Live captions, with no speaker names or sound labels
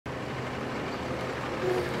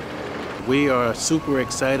We are super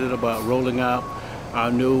excited about rolling out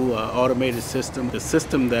our new automated system. The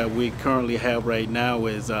system that we currently have right now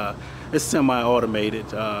is it's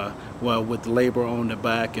semi-automated, well, with labor on the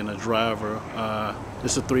back and a driver.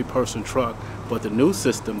 It's a 3-person truck, but the new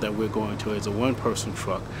system that we're going to is a 1-person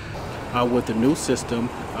truck. With the new system,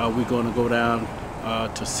 we're going to go down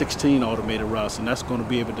to 16 automated routes, and that's going to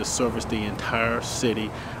be able to service the entire city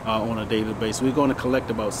on a daily basis. We're going to collect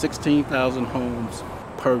about 16,000 homes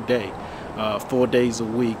per day, 4 days a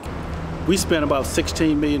week. We spent about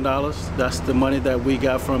 $16 million. That's the money that we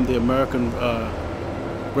got from the American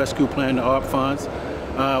Rescue Plan, the ARP funds.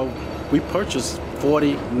 We purchased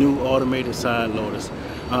 40 new automated side loaders,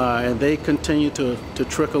 and they continue to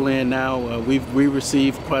trickle in now. We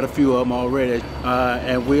received quite a few of them already,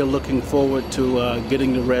 and we're looking forward to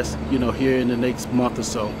getting the rest, here in the next month or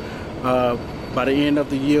so. By the end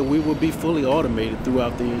of the year, we will be fully automated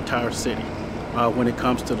throughout the entire city when it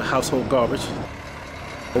comes to the household garbage.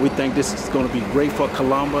 We think this is going to be great for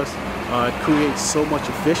Columbus. It creates so much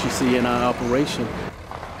efficiency in our operation.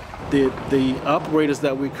 The operators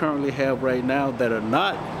that we currently have right now that are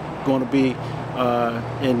not going to be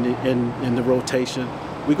in the rotation,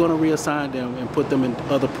 we're going to reassign them and put them in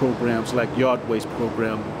other programs like yard waste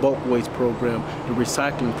program, bulk waste program, the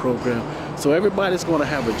recycling program. So everybody's going to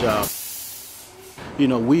have a job.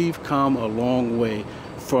 We've come a long way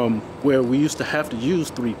from where we used to have to use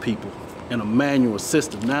 3 people in a manual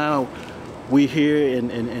system. Now we're here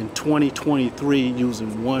in 2023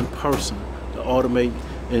 using 1 person to automate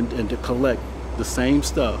and to collect the same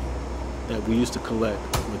stuff that we used to collect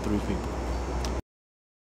with 3 people.